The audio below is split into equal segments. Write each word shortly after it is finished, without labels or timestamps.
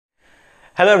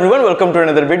Hello everyone, welcome to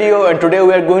another video, and today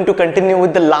we are going to continue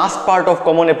with the last part of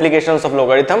common applications of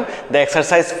logarithm, the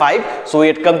exercise 5. So we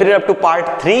had completed up to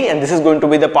part 3 and this is going to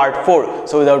be the part 4.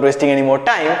 So without wasting any more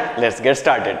time, let's get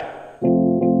started.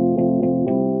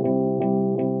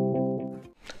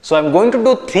 So I'm going to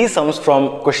do 3 sums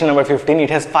from question number 15.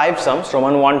 It has 5 sums from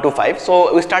 1 to 5.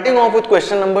 So we're starting off with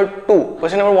question number 2.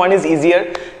 Question number 1 is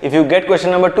easier. If you get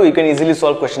question number 2, you can easily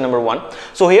solve question number 1.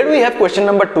 So here we have question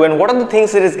number 2, and what are the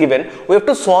things that is given? We have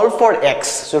to solve for x.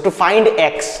 So we have to find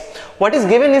x. What is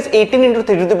given is 18 into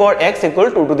 3 to the power x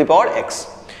equal to 2 to the power x.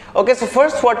 Okay, so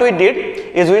first what we did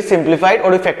is we simplified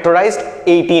or we factorized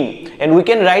 18, and we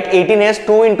can write 18 as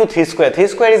 2 into 3 square. 3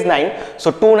 square is 9,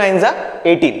 so 2 9s are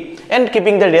 18, and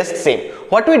keeping the rest same.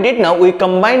 What we did now, we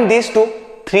combined these two.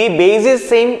 3 base is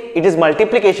same, it is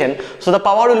multiplication, so the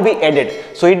power will be added,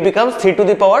 so it becomes 3 to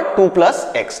the power 2 plus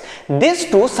x. This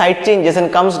 2 side changes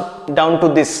and comes down to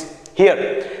this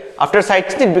here. After side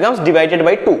change, it becomes divided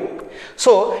by 2.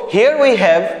 So here we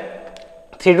have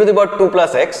 3 to the power 2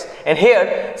 plus x, and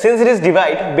here since it is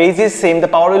divide, base is same, the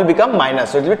power will become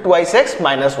minus, so it will be twice x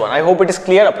minus 1. I hope it is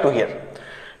clear up to here.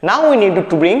 Now we need to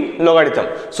bring logarithm.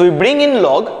 So we bring in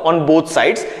log on both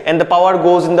sides, and the power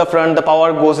goes in the front, the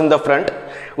power goes in the front.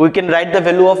 We can write the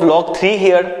value of log 3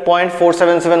 here,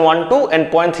 0.47712 and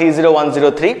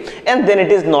 0.30103, and then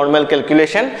it is normal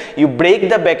calculation. You break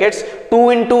the brackets, 2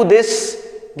 into this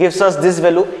gives us this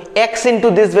value, x into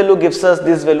this value gives us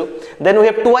this value, then we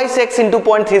have twice x into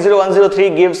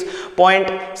 0.30103 gives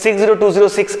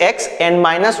 0.60206x, and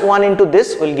minus 1 into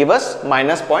this will give us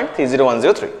minus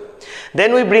 0.30103.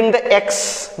 Then we bring the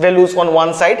x values on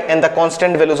one side and the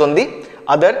constant values on the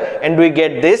other, and we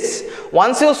get this.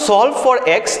 Once you solve for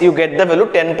x, you get the value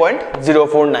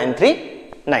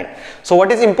 10.04939. So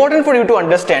what is important for you to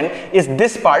understand is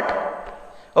this part.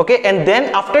 Okay, and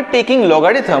then after taking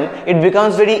logarithm, it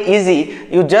becomes very easy.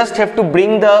 You just have to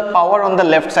bring the power on the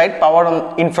left side, power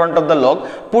on in front of the log,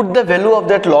 put the value of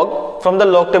that log. From the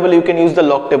log table, you can use the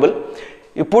log table.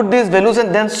 You put these values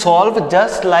and then solve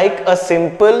just like a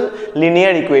simple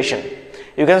linear equation.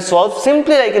 You can solve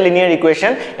simply like a linear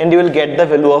equation and you will get the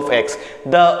value of x.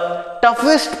 The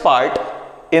toughest part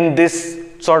in this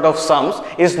sort of sums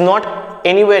is not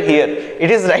anywhere here,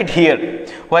 it is right here.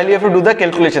 While you have to do the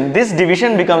calculation, this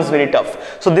division becomes very tough.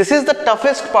 So this is the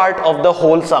toughest part of the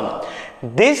whole sum.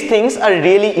 These things are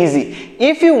really easy.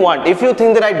 If you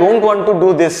think that I don't want to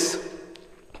do this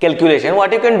calculation,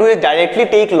 what you can do is directly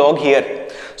take log here.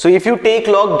 So if you take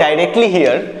log directly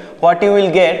here, what you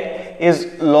will get is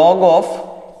log of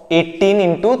 18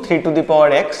 into 3 to the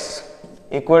power x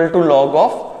equal to log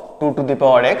of 2 to the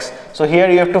power x. So here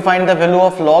you have to find the value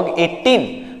of log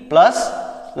 18 plus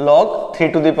log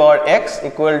 3 to the power x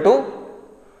equal to,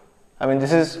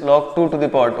 this is log 2 to the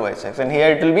power twice x, and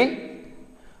here it will be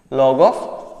log of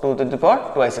 2 to the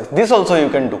power twice x. This also you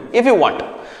can do if you want.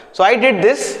 So I did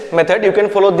this method, you can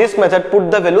follow this method, put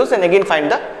the values and again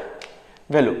find the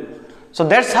value. So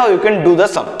that's how you can do the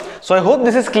sum. So I hope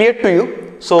this is clear to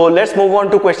you. So let's move on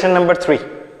to question number 3.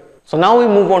 So now we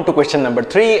move on to question number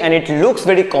 3, and it looks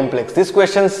very complex. This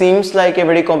question seems like a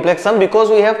very complex sum because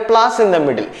we have plus in the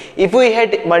middle. If we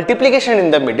had multiplication in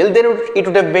the middle, then it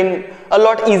would have been a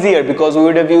lot easier because we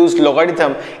would have used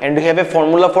logarithm, and we have a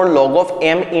formula for log of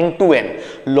m into n.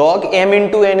 Log m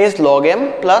into n is log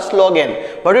m plus log n,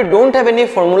 but we don't have any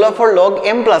formula for log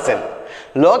m plus n.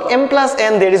 Log m plus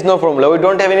n, there is no formula. We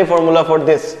don't have any formula for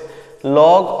this.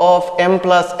 Log of m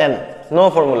plus n,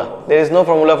 no formula. There is no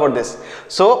formula for this.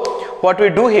 So what we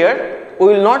do here, we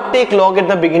will not take log at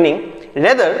the beginning.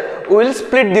 Rather, we will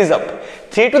split this up.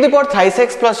 3 to the power thrice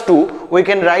x plus 2, we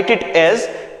can write it as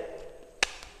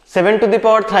 7 to the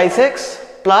power thrice x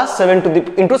plus 7 to the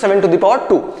into 7 to the power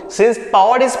 2. Since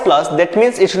power is plus, that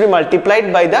means it should be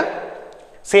multiplied by the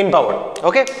same power.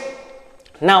 Okay.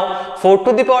 Now 4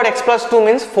 to the power x plus 2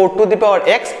 means 4 to the power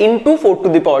x into 4 to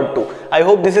the power 2. I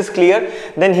hope this is clear.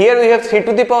 Then here we have 3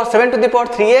 to the power 7 to the power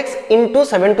 3x into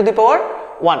 7 to the power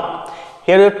 1.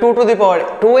 Here we have 2 to the power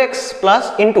 2x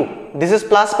plus into. This is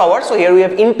plus power, so here we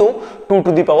have into 2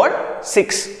 to the power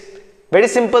 6. Very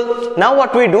simple. Now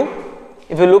what we do,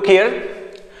 if you look here,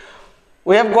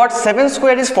 we have got 7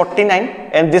 square is 49,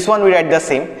 and this one we write the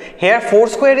same. Here 4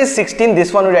 square is 16,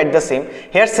 this one we write the same.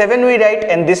 Here 7 we write,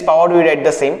 and this power we write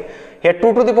the same. Here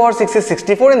 2 to the power 6 is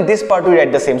 64, and this part we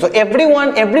write the same. So every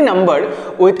number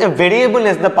with a variable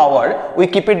as the power, we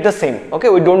keep it the same. Okay,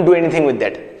 we don't do anything with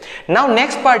that. Now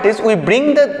next part is we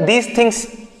bring these things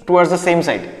towards the same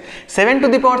side. 7 to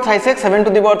the power thrice x, 7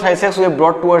 to the power thrice x we have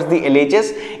brought towards the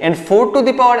LHS, and 4 to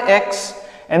the power x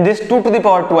and this 2 to the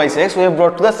power twice x we have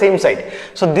brought to the same side.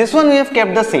 So this one we have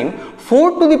kept the same.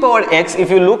 4 to the power x, if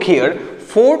you look here,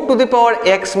 4 to the power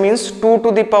x means 2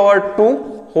 to the power 2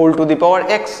 whole to the power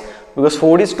x, because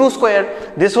 4 is 2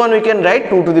 square. This one we can write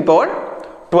 2 to the power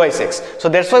twice x. So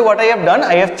that's why what I have done,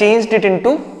 I have changed it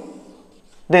into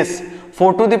this.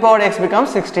 4 to the power x becomes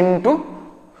 16 into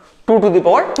 2 to the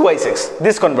power twice x.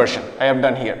 This conversion I have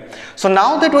done here. So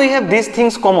now that we have these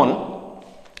things common,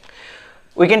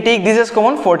 we can take this as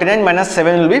common. 49 minus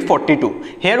 7 will be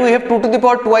 42. Here we have 2 to the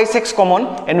power twice x common,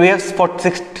 and we have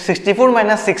 64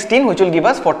 minus 16, which will give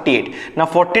us 48. Now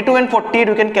 42 and 48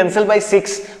 we can cancel by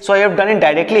 6. So I have done it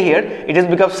directly here. It has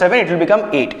become 7, it will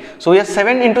become 8. So we have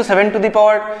 7 into 7 to the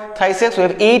power thrice x. We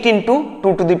have 8 into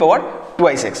 2 to the power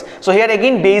twice x. So here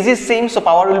again base is same, so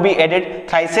power will be added,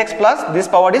 thrice x plus this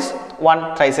power is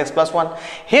 1, thrice x plus 1.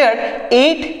 Here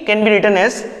 8 can be written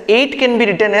as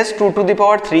 2 to the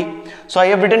power 3. So I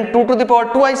have written 2 to the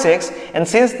power twice x, and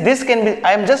since this can be,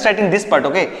 I am just writing this part,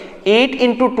 okay. 8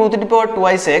 into 2 to the power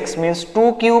twice x means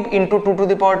 2 cube into 2 to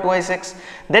the power twice x.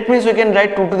 That means we can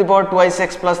write 2 to the power twice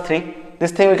x plus 3.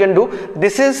 This thing we can do.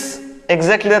 This is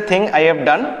exactly the thing I have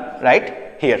done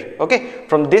right here, okay,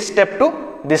 from this step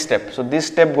to this step. So this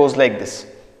step goes like this,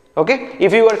 okay.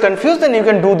 If you are confused, then you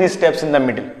can do these steps in the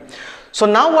middle. So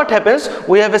now what happens,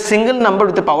 we have a single number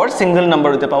with the power,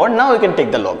 now we can take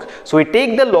the log. So we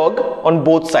take the log on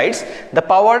both sides. The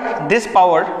power, this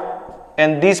power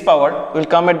and this power will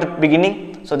come at the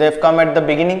beginning, so they have come at the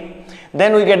beginning.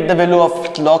 Then we get the value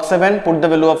of log 7, put the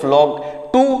value of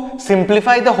log 2,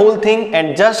 simplify the whole thing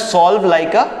and just solve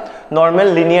like a normal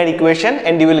linear equation,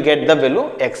 and you will get the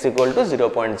value x equal to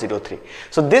 0.03.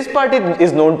 So this part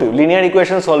is known to you, linear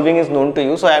equation solving is known to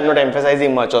you, so I am not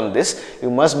emphasizing much on this. You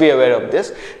must be aware of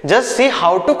this. Just see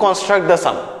how to construct the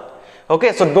sum,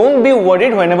 okay. So don't be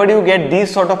worried whenever you get these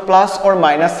sort of plus or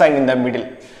minus sign in the middle.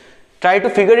 Try to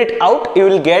figure it out, you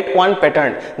will get one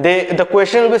pattern. The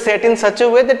question will be set in such a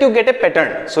way that you get a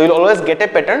pattern, so you will always get a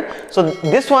pattern. So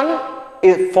this one,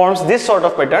 it forms this sort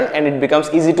of pattern and it becomes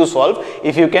easy to solve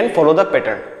if you can follow the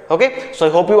pattern, okay. So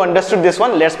I hope you understood this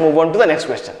one. Let's move on to the next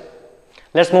question.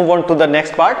 Let's move on to the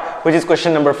next part, which is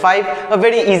question number 5, a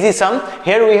very easy sum.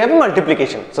 Here we have a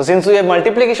multiplication. So since we have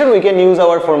multiplication, we can use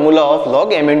our formula of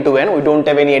log m into n. We don't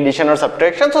have any addition or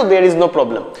subtraction, so there is no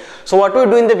problem. So what we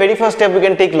do in the very first step, we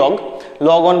can take log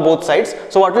on both sides.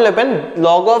 So what will happen,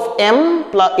 log of m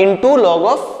into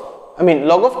log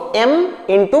of m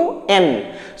into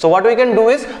n. So what we can do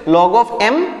is log of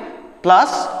m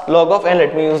plus log of n.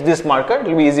 Let me use this marker, it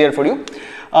will be easier for you.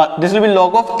 This will be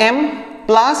log of m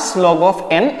plus log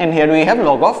of n, and here we have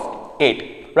log of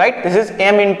 8, right? This is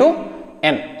m into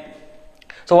n.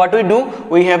 So what we do,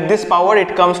 we have this power,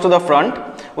 it comes to the front.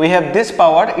 We have this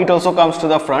power, it also comes to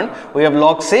the front. We have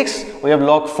log 6, we have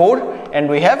log 4, and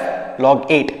we have log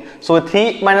 8. So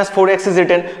 3 minus 4x is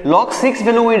written. Log 6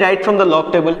 value we write from the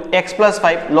log table, x plus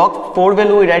 5. Log 4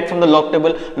 value we write from the log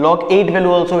table. Log 8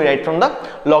 value also we write from the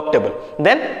log table.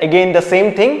 Then again the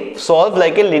same thing, solve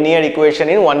like a linear equation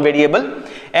in one variable,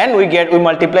 and we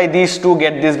multiply these two,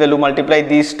 get this value, multiply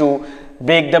these two,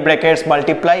 break the brackets,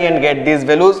 multiply and get these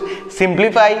values,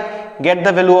 simplify, get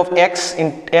the value of x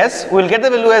in s. We will get the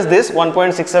value as this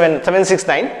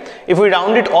 1.769. If we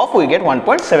round it off, we get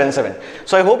 1.77.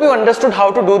 So I hope you understood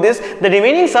how to do this. The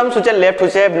remaining sums which are left,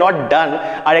 which I have not done,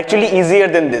 are actually easier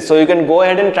than this, so you can go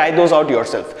ahead and try those out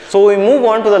yourself. So we move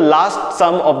on to the last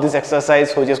sum of this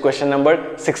exercise, which is question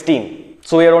number 16.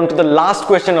 So we are on to the last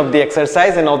question of the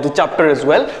exercise and of the chapter as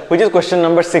well, which is question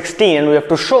number 16, and we have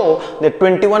to show that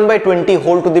 21 by 20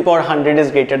 whole to the power 100 is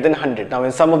greater than 100. Now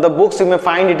in some of the books you may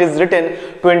find it is written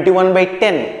 21 by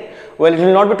 10. Well, it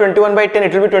will not be 21 by 10,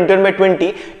 it will be 21 by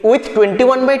 20. With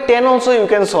 21 by 10 also you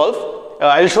can solve.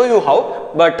 I will show you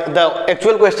how, but the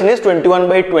actual question is 21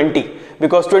 by 20,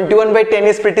 because 21 by 10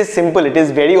 is pretty simple, it is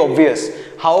very obvious.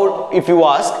 How, if you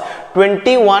ask,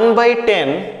 21 by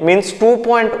 10 means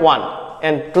 2.1.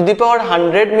 and to the power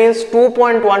 100 means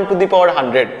 2.1 to the power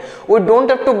 100. We don't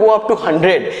have to go up to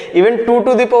 100. Even 2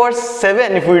 to the power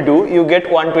 7 if we do, you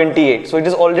get 128. So it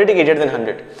is already greater than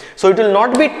 100. So it will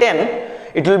not be 10,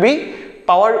 it will be,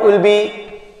 power will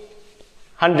be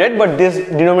 100, but this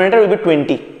denominator will be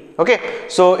 20. Okay,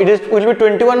 so it will be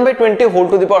 21 by 20 whole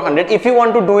to the power 100. If you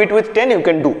want to do it with 10, you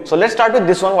can do. So let's start with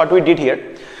this one, what we did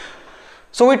here.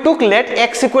 So we took let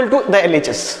x equal to the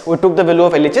LHS. We took the value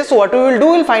of LHS. So what we will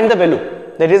do, we will find the value.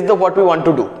 That is what we want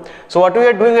to do. So what we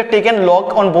are doing, we have taken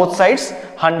log on both sides.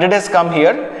 100 has come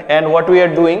here, and what we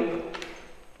are doing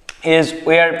is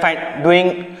we are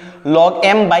doing log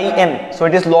m by n. So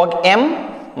it is log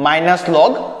m minus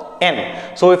log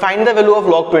n. So we find the value of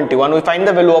log 21, we find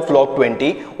the value of log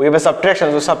 20, we have a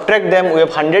subtraction, so subtract them, we have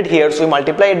 100 here, so we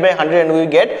multiply it by 100 and we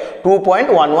get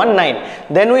 2.119.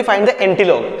 Then we find the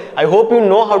antilog. I hope you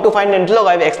know how to find antilog,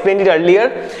 I have explained it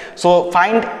earlier. So to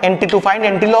find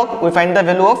antilog, we find the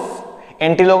value of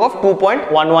antilog of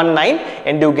 2.119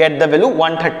 and you get the value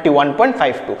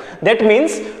 131.52. That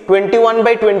means 21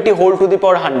 by 20 whole to the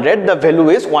power 100, the value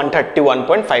is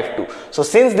 131.52. So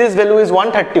since this value is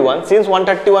 131, since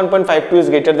 131.52 is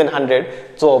greater than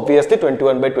 100, so obviously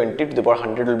 21 by 20 to the power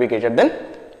 100 will be greater than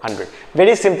 100.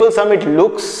 Very simple sum. It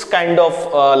looks kind of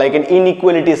like an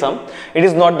inequality sum. It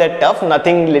is not that tough,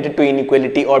 nothing related to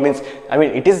inequality, or means, I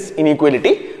mean, it is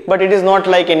inequality, but it is not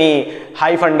like any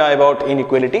high funda about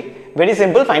inequality. Very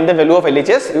simple. Find the value of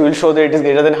LHS, you will show that it is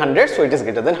greater than 100, so it is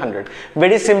greater than 100.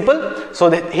 Very simple. So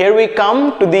that here we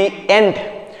come to the end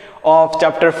of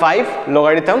chapter 5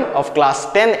 logarithm of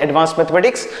class 10 advanced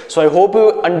mathematics. So I hope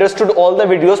you understood all the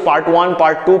videos, part 1,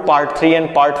 part 2, part 3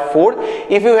 and part 4.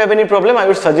 If you have any problem, I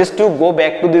would suggest you go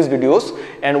back to these videos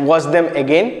and watch them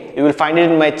again. You will find it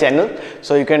in my channel,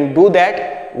 so you can do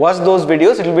that, watch those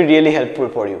videos, it will be really helpful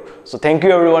for you. So thank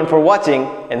you everyone for watching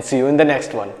and see you in the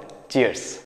next one. Cheers.